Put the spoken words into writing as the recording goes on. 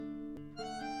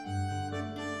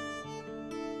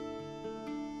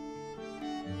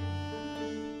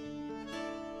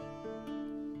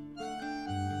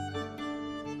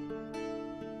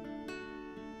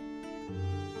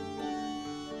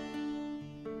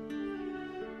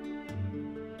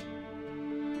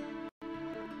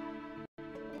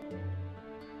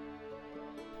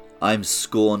I'm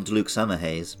scorned Luke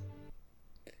Summerhaze.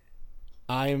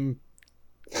 I'm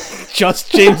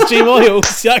just James J.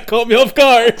 Moyles. That caught me off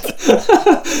guard.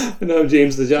 And I'm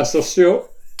James the Jester Stewart.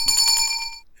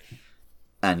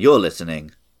 And you're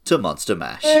listening to Monster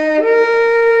Mash.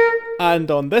 And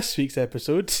on this week's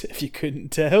episode, if you couldn't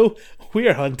tell,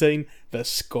 we're hunting the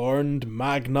scorned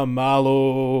Magna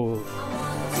Malo.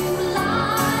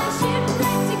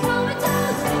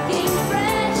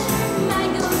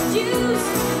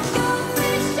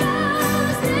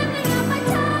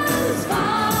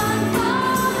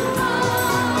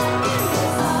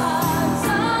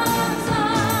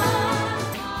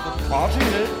 Party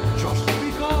had just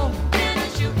begun.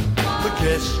 The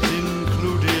guests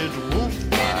included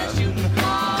Wolfman,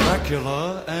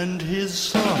 Dracula, and his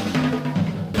son.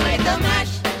 Played the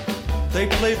mash, They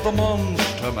played the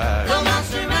Monster Mash. the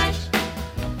Monster Mash.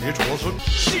 It was a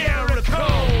Jericho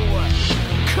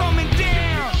coming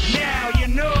down. Now you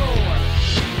know.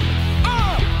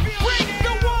 Break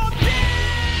the wall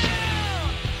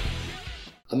down.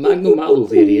 A Magno Malo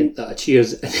variant that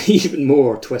achieves an even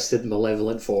more twisted,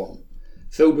 malevolent form.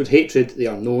 Filled with hatred, they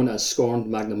are known as scorned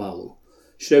Magna Malo.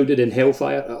 Shrouded in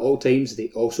hellfire at all times, they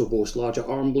also boast larger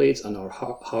arm blades and are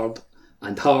hard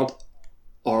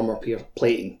armour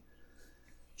plating.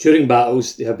 During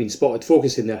battles, they have been spotted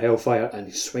focusing their hellfire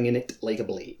and swinging it like a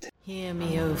blade. Hear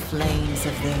me, O flames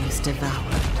of those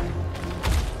devoured.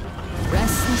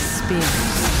 Restless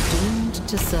spirits doomed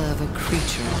to serve a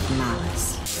creature of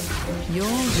malice. Your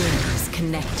will is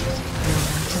connected, no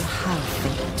matter how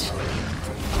faint.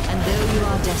 And though you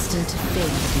are destined to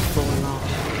fade before long,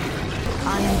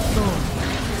 I implore you,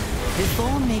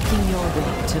 before making your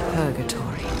way to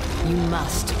purgatory, you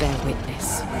must bear witness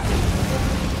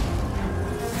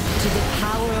to the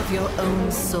power of your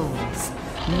own souls,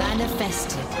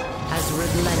 manifested as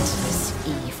relentless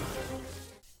evil.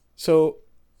 So,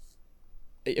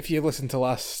 if you listened to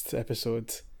last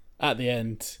episode, at the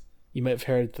end, you might have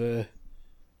heard the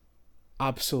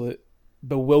absolute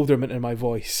bewilderment in my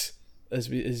voice as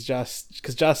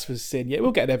because Jas was saying, yeah,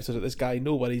 we'll get an episode of this guy,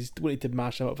 no worries, don't need to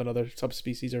mash him up with another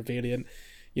subspecies or variant,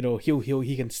 you know,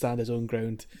 he can stand his own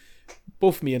ground.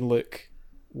 Both me and Luke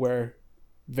were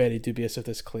very dubious of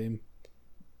this claim.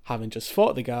 Having just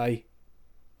fought the guy,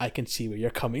 I can see where you're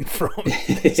coming from.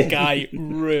 This guy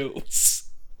rules.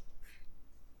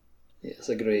 Yeah, it's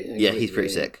a great. He's pretty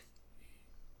sick.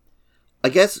 I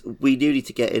guess we do need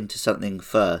to get into something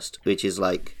first, which is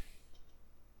like,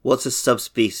 what's a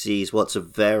subspecies? What's a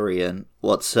variant?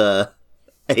 What's a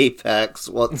apex?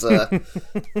 What's a...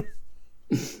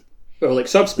 Well, like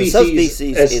subspecies,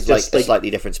 is like just a slightly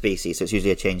different species, so it's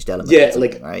usually a changed element. Yeah,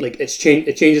 right? like it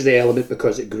changes the element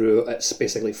because it grew. It's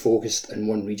basically focused in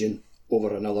one region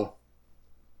over another.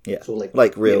 Yeah, so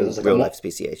like real life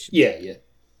speciation. Yeah.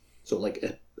 So like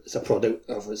it's a product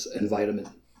of its environment.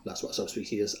 That's what a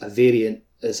subspecies is. A variant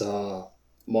is a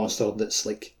monster that's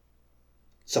like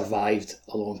survived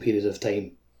a long period of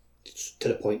time to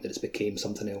the point that it's become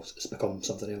something else.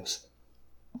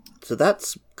 So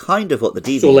that's kind of what the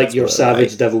deviants So like your were, savage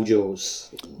right? Devil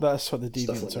Joes. That's what the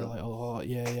deviants like are that. like a lot.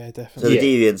 Yeah, So definitely.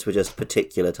 the deviants were just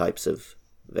particular types of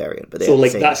variant, but they So have the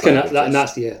like same that's kind of kind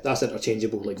that's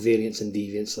interchangeable. Like variants and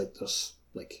deviants, like there's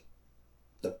like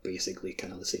they're basically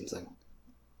kind of the same thing.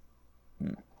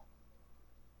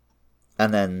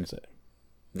 And then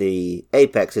the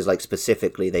apex is like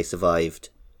specifically they survived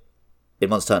in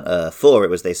Monster Hunter 4. It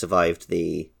was they survived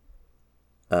the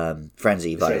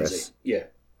frenzy virus. Frenzy. Yeah.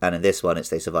 And in this one, it's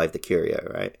they survived the Curio,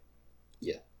 right?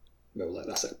 Yeah. Well, like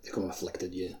that's it. They become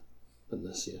afflicted, yeah. In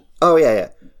this, yeah. Oh, yeah.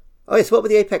 Oh, yes, what were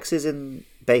the apexes in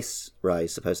Base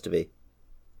Rise supposed to be?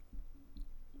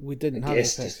 We didn't have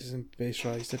apexes in Base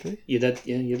Rise, did we? You did,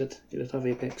 yeah, you did. You did have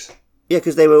Apex. Yeah,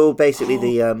 because they were all basically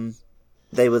they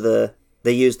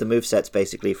used the movesets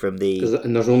basically from the...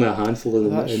 And there's only a handful of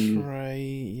them That's in right,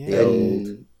 yeah. The old...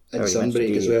 in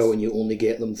Sunbreak as well, and you only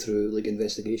get them through like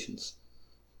investigations.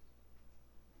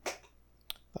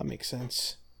 That makes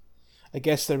sense. I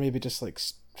guess they're maybe just like,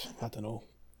 I don't know.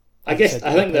 I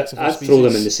think that I'd throw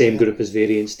them in the same group as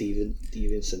variants,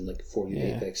 deviants, and like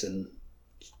 4U Apex and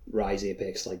Rise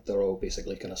Apex. Like they're all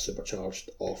basically kind of supercharged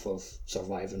off of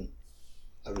surviving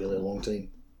a really long time.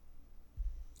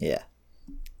 Yeah.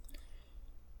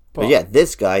 But yeah,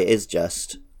 this guy is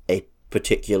just a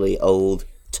particularly old,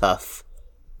 tough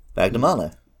Magna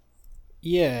Malo.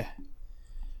 Yeah.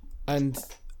 And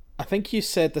I think you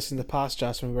said this in the past,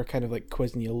 Jas, when we were kind of like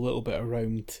quizzing you a little bit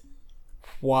around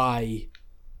why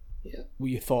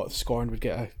you thought Scorn would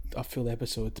get a full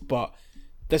episode. But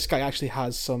this guy actually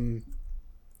has some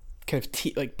kind of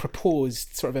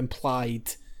proposed, sort of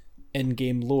implied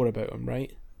in-game lore about him,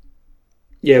 right?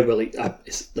 Yeah, well,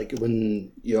 it's like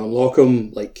when you unlock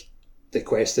them, like the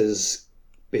quest is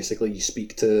basically you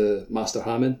speak to Master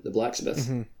Hammond, the blacksmith,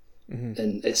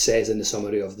 and it says in the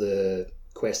summary of the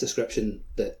quest description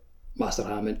that Master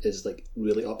Hammond is like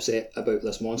really upset about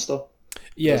this monster.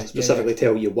 Yeah, Doesn't specifically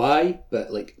tell you why,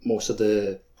 but like most of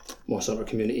the Monster Hunter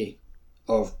community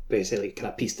have basically kind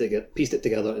of pieced it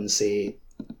together and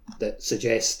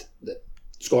suggest that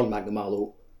Scorn Magnum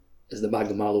Mallow is the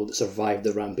Magnum Mallow that survived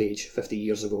the rampage 50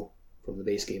 years ago from the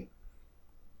base game.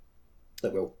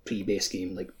 Like, well, pre-base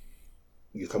game, like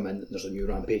you come in and there's a new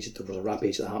rampage. There was a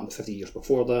rampage that happened 50 years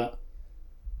before that,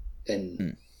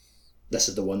 and this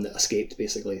is the one that escaped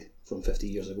basically from 50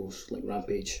 years ago's like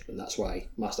rampage, and that's why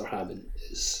Master Hammond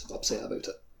is upset about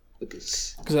it,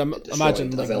 because I it destroyed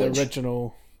imagine a like village. the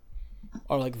original,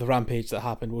 or like the rampage that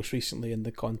happened most recently in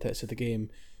the context of the game,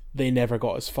 they never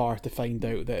got as far to find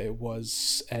out that it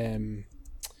was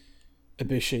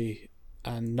Ibushi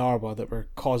and Narwa that were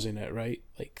causing it, right?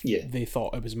 Like, Yeah. they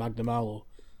thought it was Magnum Mallow,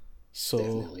 so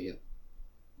Definitely, yeah.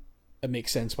 it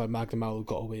makes sense why Magnum Mallow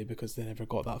got away, because they never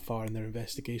got that far in their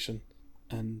investigation.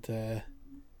 And I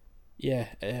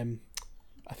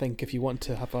think if you want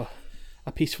to have a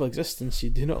peaceful existence, you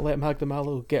do not let Magnum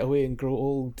Mallow get away and grow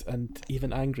old and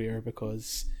even angrier,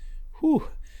 because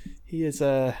he's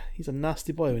a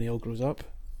nasty boy when he all grows up.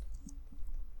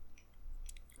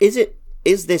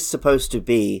 Is this supposed to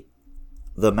be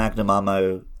the Magnum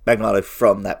Mallow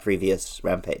from that previous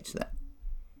rampage then?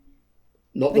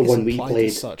 Not I the think it's one we implied played.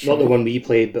 as such, Not the right? one we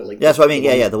played, but like Yeah, that's what I mean.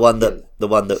 The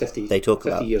one that 50, they talk 50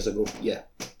 about. years ago. Yeah,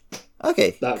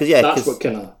 Okay, that's because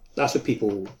what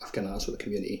people have kind of that's what the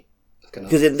community have kind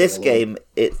of. because in this game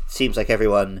it seems like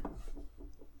everyone,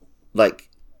 like,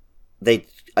 they,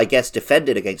 I guess,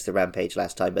 defended against the rampage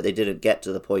last time, but they didn't get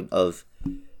to the point of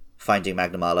finding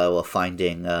Magnum Mallow or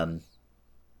finding Narwa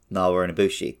and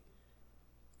Ibushi,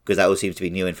 because that all seems to be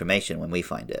new information when we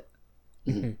find it.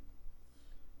 Mm-hmm.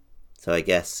 So I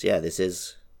guess, yeah, this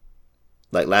is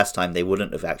like last time they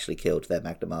wouldn't have actually killed their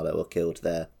Magnum Mallow or killed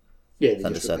their they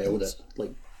Thunder just repelled Serpents.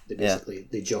 it.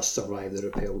 Like they just survived. They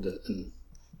repelled it,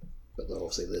 but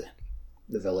obviously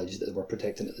the village that they were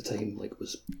protecting at the time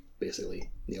was basically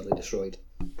nearly destroyed.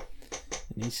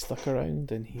 And he's stuck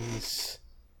around, and he's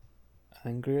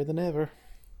angrier than ever.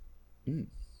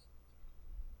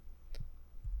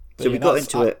 But So we got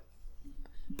that's- into it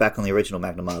back on the original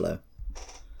Magnum Mallow,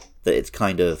 that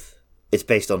it's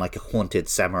based on like a haunted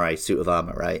samurai suit of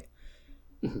armor, right?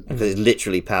 Because it's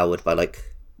literally powered by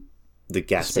like the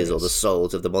gases or the spirits.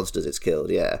 souls of the monsters it's killed,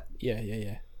 yeah.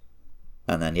 Yeah.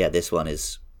 And then this one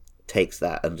takes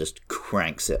that and just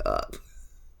cranks it up.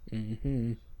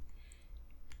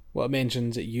 Well, it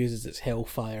mentions it uses its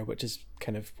hellfire, which is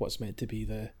kind of what's meant to be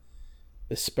the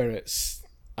spirits,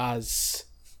 as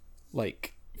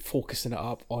like focusing it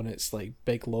up on its like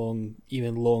big, long,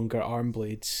 even longer arm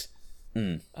blades.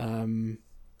 Like,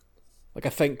 I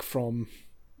think from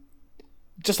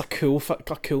just a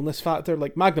coolness factor,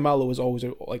 like Magnum Mallow was always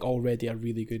like already a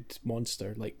really good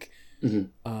monster. Like,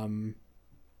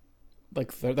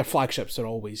 like their flagships are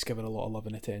always given a lot of love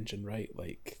and attention, right?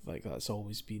 Like that's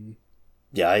always been.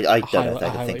 Yeah, I don't know if I can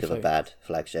highlight think of a fight. bad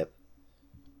flagship.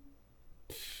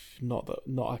 Not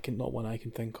one I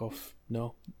can think of.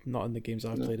 No, not in the games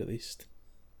I've played, at least.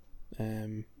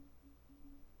 No,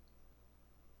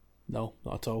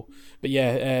 not at all. But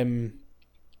yeah,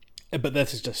 but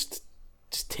this is just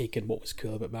taking what was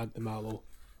cool about Magnum Mallow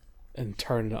and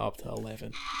turning it up to 11.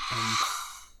 And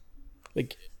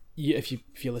like, if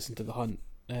you listen to the hunt,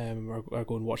 or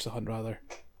go and watch the hunt rather,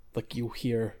 like, you'll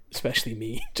hear, especially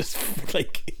me, just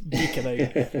like geeking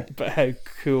out about how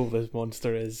cool this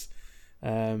monster is.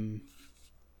 They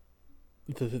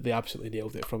absolutely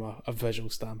nailed it from a visual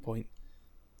standpoint.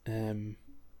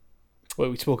 What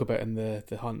we spoke about in the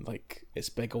hunt, like its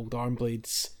big old arm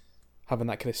blades having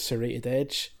that kind of serrated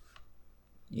edge.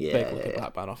 Yeah. Big look at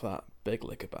Batman off that. Big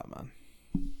look at Batman.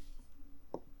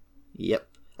 Yep.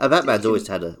 Batman's always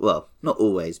had not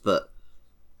always, but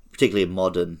particularly in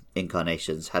modern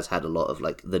incarnations, has had a lot of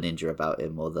like the ninja about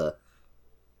him, or the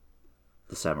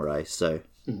samurai, so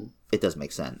it does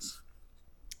make sense.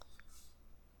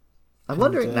 I'm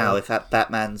wondering now if at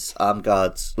Batman's arm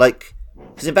guards, like,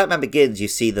 because in Batman Begins you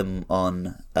see them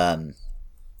on the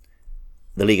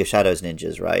League of Shadows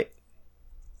ninjas, right?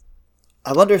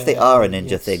 I wonder if they are a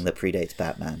ninja yes. thing that predates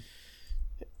Batman.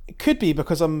 It could be,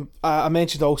 because I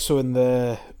mentioned also in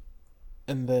the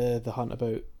hunt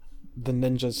about the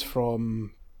ninjas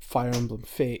from Fire Emblem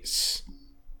Fates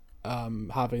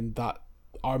having that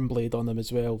arm blade on them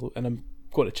as well, and I'm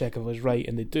going to check if I was right,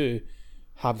 and they do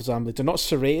have those arm blades. They're not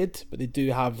serrated, but they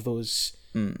do have those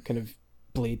kind of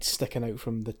blades sticking out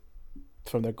from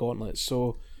their gauntlets.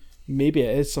 So maybe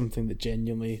it is something that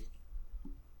genuinely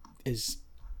is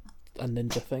a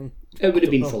ninja thing. It would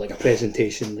have been know. for like a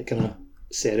presentation, like kind of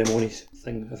ceremony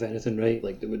thing, if anything, right?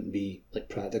 Like there wouldn't be like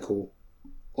practical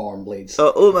arm blades,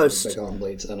 almost big arm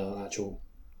blades in an actual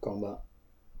combat.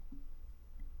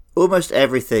 almost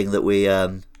everything that we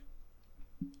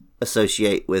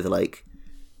associate with like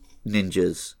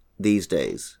ninjas these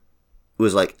days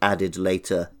was like added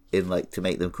later in like to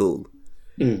make them cool,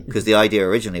 because the idea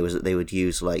originally was that they would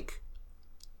use like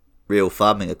real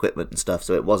farming equipment and stuff,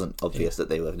 so it wasn't obvious that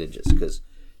they were ninjas, because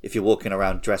if you're walking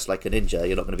around dressed like a ninja,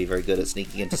 you're not going to be very good at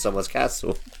sneaking into someone's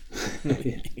castle.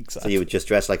 Exactly. So you would just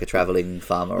dress like a traveling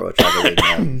farmer or a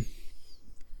traveling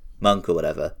monk or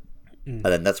whatever. And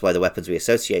then that's why the weapons we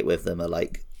associate with them are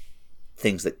like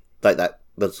things that, like that,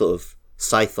 the sort of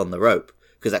scythe on the rope,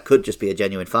 because that could just be a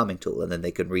genuine farming tool, and then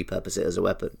they can repurpose it as a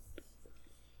weapon.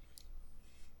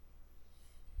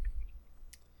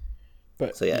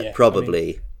 But So yeah, I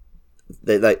probably.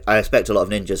 mean, I expect a lot of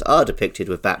ninjas are depicted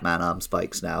with Batman arm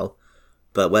spikes now,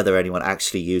 but whether anyone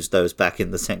actually used those back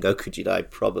in the Sengoku Jidai,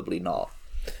 probably not.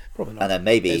 probably not. And then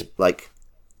maybe, like,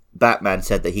 Batman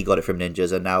said that he got it from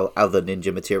ninjas, and now other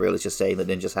ninja material is just saying that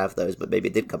ninjas have those, but maybe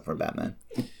it did come from Batman.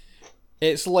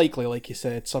 It's likely, like you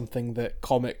said, something that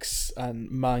comics and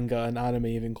manga and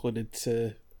anime have included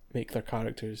to make their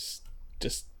characters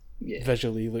just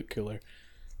visually look cooler.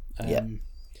 Yeah.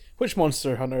 Which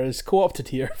Monster Hunter is co-opted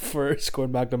here for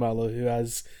Scorn Magnamalo, who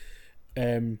has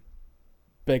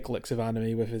big licks of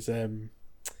anime with his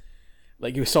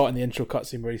like you saw it in the intro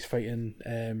cutscene where he's fighting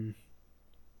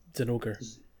Zenogre,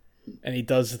 and he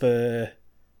does the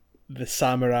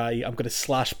samurai I'm going to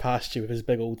slash past you with his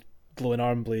big old glowing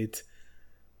arm blade,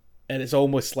 and it's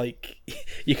almost like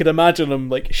you could imagine him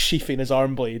like sheathing his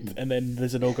arm blade and then the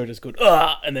Zenogre just going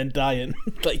and then dying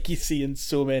like you see in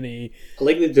so many I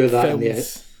like they do that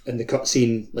films. in the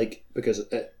cutscene, like because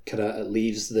it kind of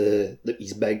leaves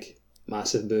his big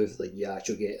massive move, like you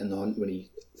actually get in the hunt when he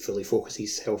fully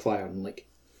focuses Hellfire, and like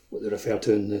what they refer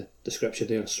to in the description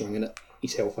there, swinging it,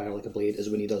 his Hellfire like a blade, is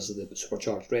when he does the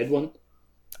supercharged red one.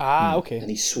 Okay. And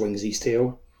he swings his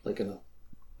tail like in a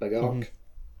big arc.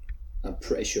 I'm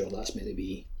pretty sure that's meant to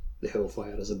be the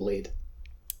Hellfire as a blade.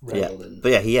 Yeah, rather than-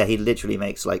 but yeah, he literally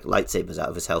makes like lightsabers out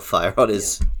of his Hellfire on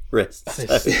his wrists. So.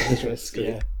 His wrist,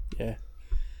 yeah.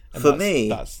 And For me,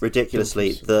 that's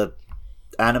ridiculously, filters. the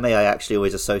anime I actually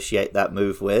always associate that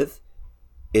move with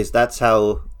is that's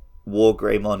how War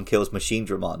Greymon kills Machine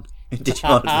Dramon in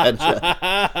Digimon Adventure.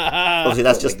 Obviously,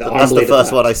 that's just Like the that's the arm blade first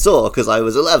attack. one I saw because I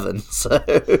was 11. So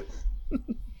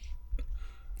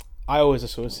I always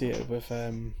associate it with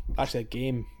actually a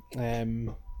game,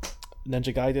 Ninja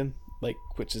Gaiden, like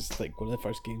which is like one of the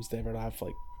first games to ever have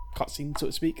like cutscenes, so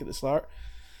to speak, at the start.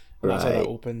 And that's how that Right.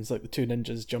 opens. Like the two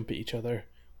ninjas jump at each other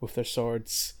with their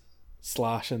swords,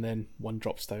 slash, and then one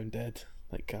drops down dead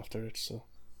like afterwards. So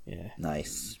yeah,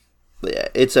 nice. But yeah,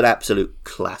 it's an absolute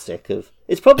classic of.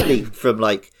 It's probably from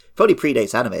like probably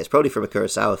predates anime. It's probably from a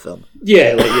Kurosawa film.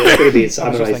 Yeah, like it's going to be in I was just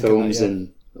samurai thinking films that, yeah.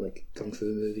 and like kung fu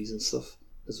movies and stuff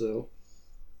as well.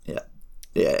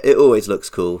 Yeah, it always looks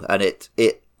cool, and it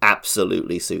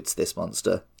absolutely suits this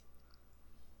monster.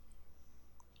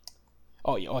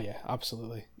 Oh yeah,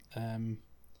 absolutely. And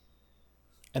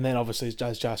then obviously,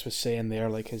 as Jas was saying there,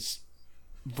 like his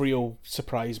real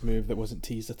surprise move that wasn't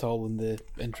teased at all in the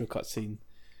intro cutscene,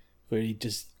 where he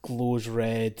just glows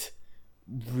red,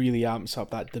 really amps up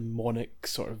that demonic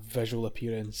sort of visual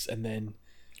appearance, and then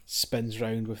spins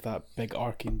round with that big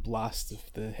arcing blast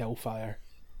of the Hellfire,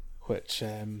 which,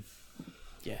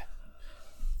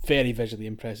 very visually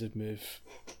impressive move,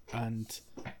 and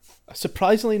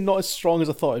surprisingly not as strong as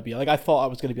I thought it'd be. Like I thought I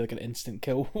was going to be like an instant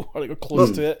kill, or like close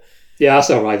to it. Yeah, I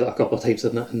still arrived a couple of times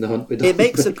in the hunt. We It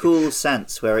makes a cool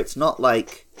sense where it's not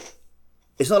like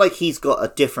he's got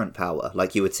a different power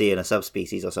like you would see in a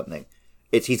subspecies or something.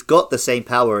 He's got the same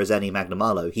power as any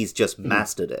Magnamalo. He's just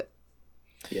mastered it.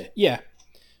 Yeah,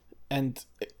 and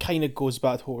it kind of goes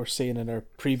back to what we were saying in our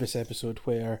previous episode,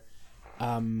 where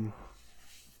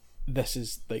this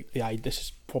is like this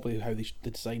is probably how the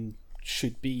design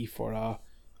should be for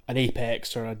an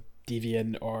Apex or a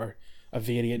Deviant or a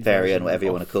variant, Whatever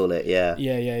you want to call it. Yeah.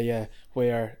 Yeah.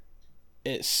 Where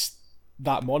it's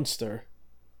that monster,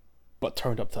 but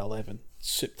turned up to 11,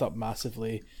 souped up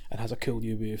massively, and has a cool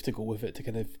new move to go with it to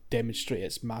kind of demonstrate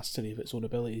its mastery of its own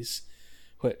abilities,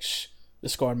 which the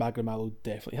Scorn Magnamalo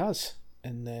definitely has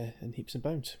in heaps and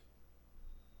bounds.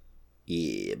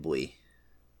 Yeah, boy.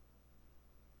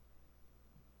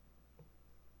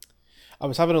 I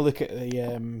was having a look at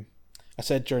the I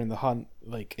said during the hunt,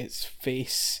 like its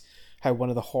face how one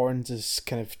of the horns is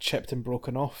kind of chipped and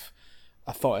broken off.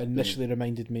 I thought it initially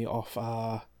reminded me of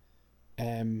a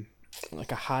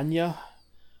Hanya,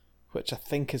 which I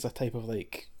think is a type of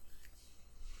like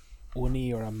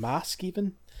Oni or a mask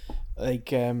even.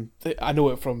 Like I know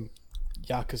it from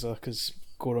Yakuza because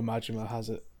Goro Majima has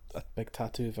a big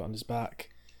tattoo of it on his back.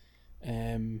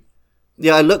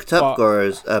 Yeah, I looked up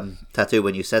Goro's tattoo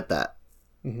when you said that.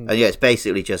 Mm-hmm. And yeah, it's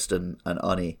basically just an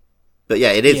Oni. But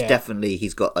yeah, it is definitely,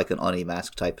 he's got like an Oni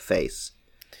mask type face.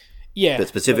 Yeah. But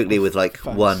specifically with like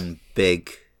one big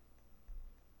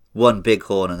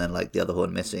horn and then like the other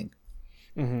horn missing.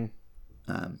 Mm-hmm.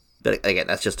 But again,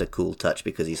 that's just a cool touch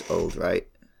because he's old, right?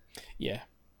 Yeah.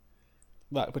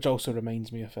 That, which also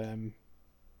reminds me of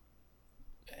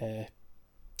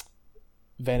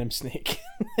Venom Snake.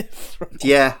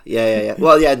 Yeah.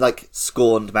 Well, yeah, like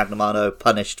scorned Magnamalo,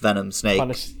 punished Venom Snake.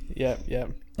 Punished. Yeah. Yeah,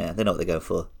 they know what they go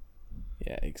for.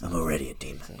 Yeah, exactly. I'm already a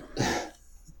demon.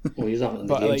 Well, he's not in the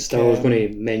But, game like, still. I was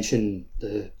going to mention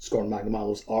the Scorn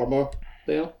Magnamalo's armour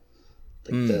there.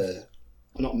 Like I'm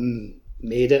not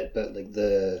made it, but like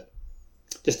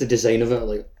just the design of it,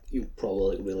 like you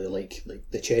probably really like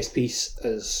the chest piece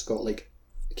has got like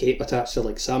a cape attached to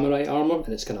like samurai armour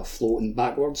and it's kind of floating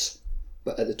backwards.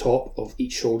 But at the top of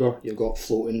each shoulder, you've got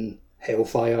floating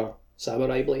hellfire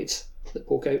samurai blades that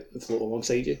poke out and float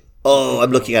alongside you. Oh, I'm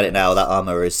looking at it now. That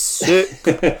armour is sick.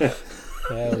 Hell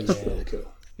It's yeah. really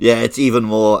cool. Yeah, it's even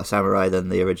more samurai than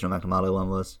the original Magnamalo one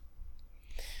was.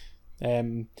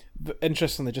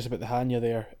 Interestingly, just about the Hanya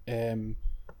there,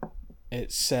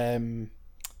 it's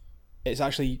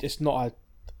not a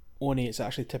Oni. It's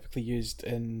actually typically used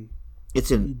in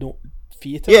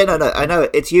theatre. Yeah, no, I know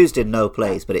it's used in no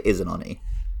plays, but it is an Oni.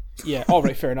 Yeah. All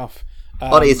right. Fair enough.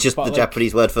 Oni is just the but,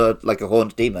 Japanese word for like a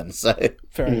horned demon. So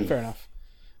Fair enough.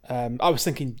 I was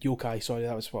thinking yokai. Sorry,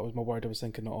 that was what was my word. I was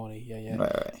thinking not Oni. Yeah.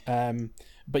 right.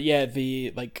 But yeah,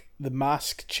 the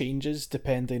mask changes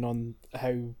depending on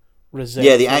how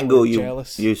resentful. Yeah, the angle or you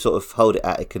jealous. you sort of hold it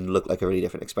at, it can look like a really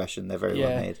different expression. They're very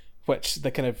well made. Which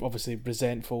the kind of obviously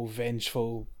resentful,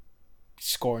 vengeful,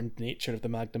 scorned nature of the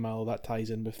Magnamalo that ties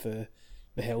in with the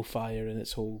Hellfire and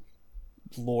its whole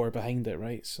lore behind it,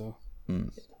 right? So.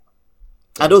 And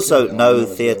also, no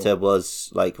theatre was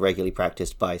like regularly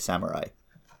practiced by samurai.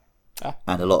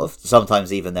 And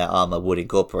sometimes even their armour would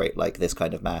incorporate like this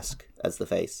kind of mask as the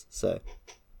face. So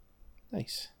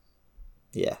Nice.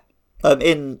 yeah.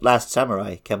 In Last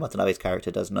Samurai, Ken Watanabe's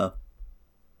character does know.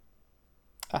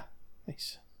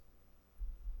 Nice.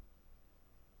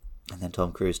 And then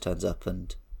Tom Cruise turns up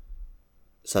and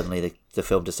suddenly the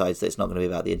film decides that it's not going to be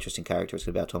about the interesting character, it's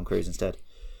going to be about Tom Cruise instead.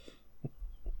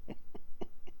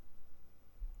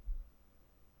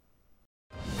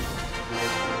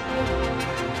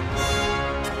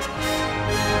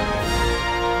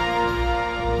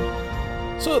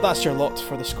 So that's your lot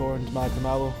for the Scorned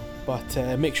Magnamalo. But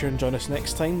make sure and join us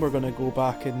next time. We're going to go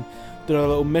back and do a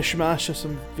little mishmash of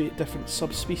some different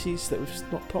subspecies that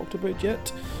we've not talked about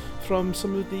yet from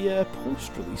some of the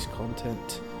post-release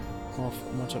content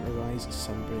of Monster Hunter Rise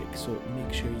Sunbreak. So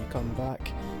make sure you come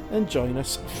back and join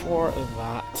us for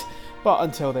that. But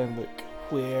until then, look,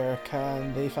 where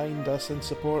can they find us and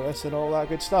support us and all that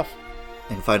good stuff?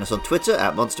 You can find us on Twitter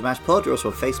at Monster Mash Pod. You're also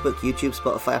on Facebook, YouTube,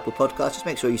 Spotify, Apple Podcasts. Just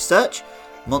make sure you search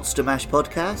Monster Mash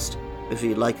Podcast. Make sure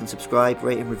you like and subscribe,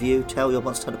 rate and review, tell your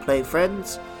Monster Hunter playing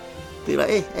friends. Be like,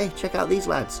 hey, check out these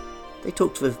lads. They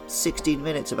talked for 16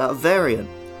 minutes about Varian.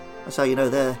 That's how you know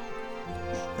they're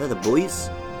the boys.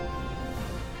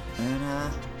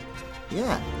 And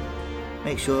yeah,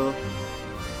 make sure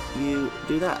you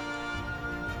do that.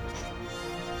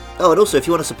 Oh, and also, if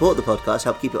you want to support the podcast,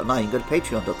 help keep it online, you can go to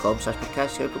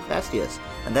patreon.com/podcastio.podcastius,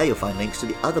 and there you'll find links to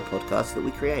the other podcasts that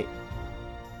we create.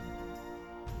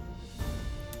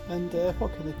 And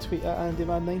what can they tweet at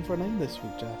AndyMan949 this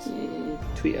week, Jazz?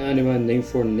 Tweet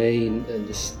Animan949 and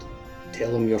just tell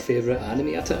them your favourite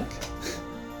anime attack.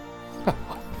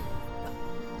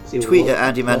 Tweet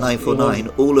at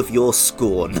AndyMan949 all of your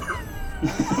scorn.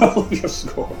 All of your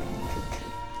scorn.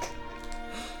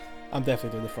 I'm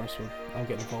definitely doing the first one. I'm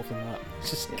getting involved in that.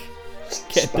 Just Just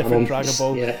get spam different him. Dragon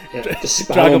Ball. Yeah. Just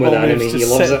spam Dragon him with Ball anime. moves He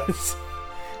just loves it. set-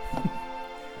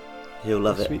 You'll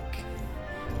love This it. week,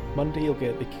 Monday you'll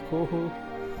get the Kikoho.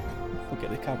 You'll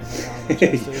get the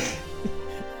Kamehameha.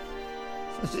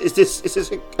 Is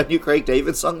this a new Craig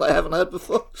David song that I haven't heard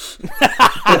before?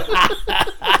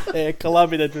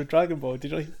 Kalami did with Dragon Ball.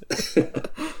 Did you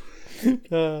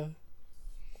know?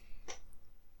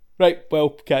 Right. Well,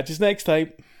 catch us next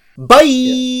time. Bye!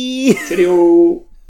 Cheerio.